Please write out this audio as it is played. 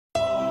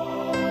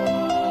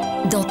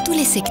Dans tous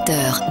les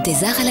secteurs,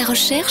 des arts à la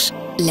recherche,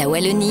 la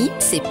Wallonie,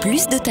 c'est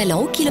plus de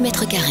talent au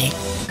kilomètre carré.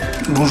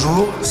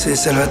 Bonjour, c'est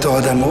Salvatore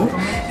Adamo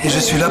et je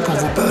suis là pour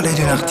vous parler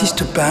d'une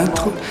artiste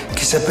peintre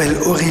qui s'appelle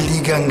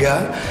Aurélie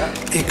Ganga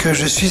et que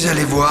je suis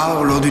allé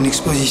voir lors d'une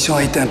exposition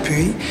à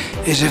Étain-Puy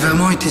et j'ai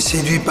vraiment été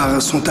séduit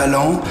par son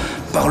talent,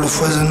 par le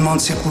foisonnement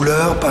de ses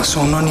couleurs, par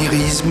son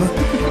onirisme.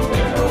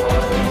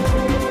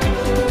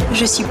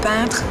 Je suis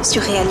peintre,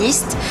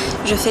 surréaliste,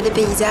 je fais des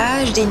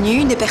paysages, des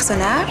nus, des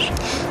personnages.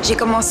 J'ai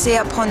commencé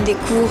à prendre des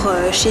cours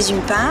chez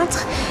une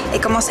peintre et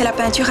commencé la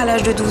peinture à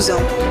l'âge de 12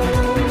 ans.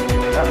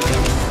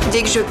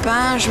 Dès que je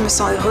peins, je me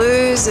sens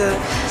heureuse.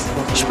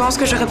 Je pense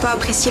que j'aurais pas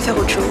apprécié faire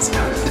autre chose.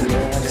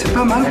 C'est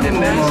pas mal pour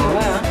moi.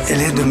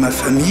 Elle est de ma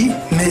famille,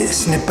 mais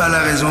ce n'est pas la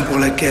raison pour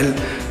laquelle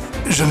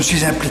je me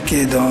suis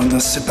impliqué dans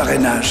ce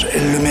parrainage.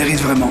 Elle le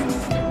mérite vraiment.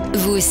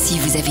 Vous aussi,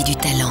 vous avez du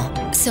talent.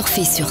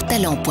 Surfez sur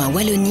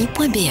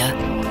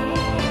talent.wallonie.be.